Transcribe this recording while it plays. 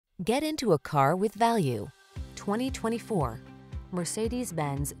Get into a car with value. 2024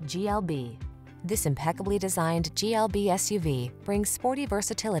 Mercedes-Benz GLB. This impeccably designed GLB SUV brings sporty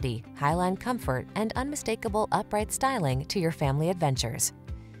versatility, highline comfort, and unmistakable upright styling to your family adventures.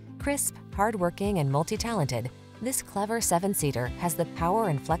 Crisp, hardworking, and multi-talented, this clever 7-seater has the power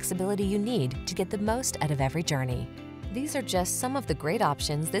and flexibility you need to get the most out of every journey. These are just some of the great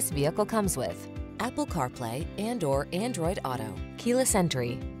options this vehicle comes with: Apple CarPlay and/or Android Auto, keyless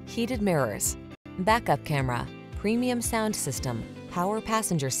entry, heated mirrors, backup camera, premium sound system, power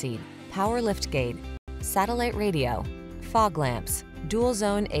passenger seat, power liftgate, satellite radio, fog lamps, dual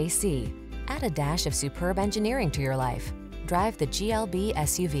zone AC. Add a dash of superb engineering to your life. Drive the GLB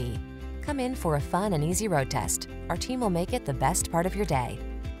SUV. Come in for a fun and easy road test. Our team will make it the best part of your day.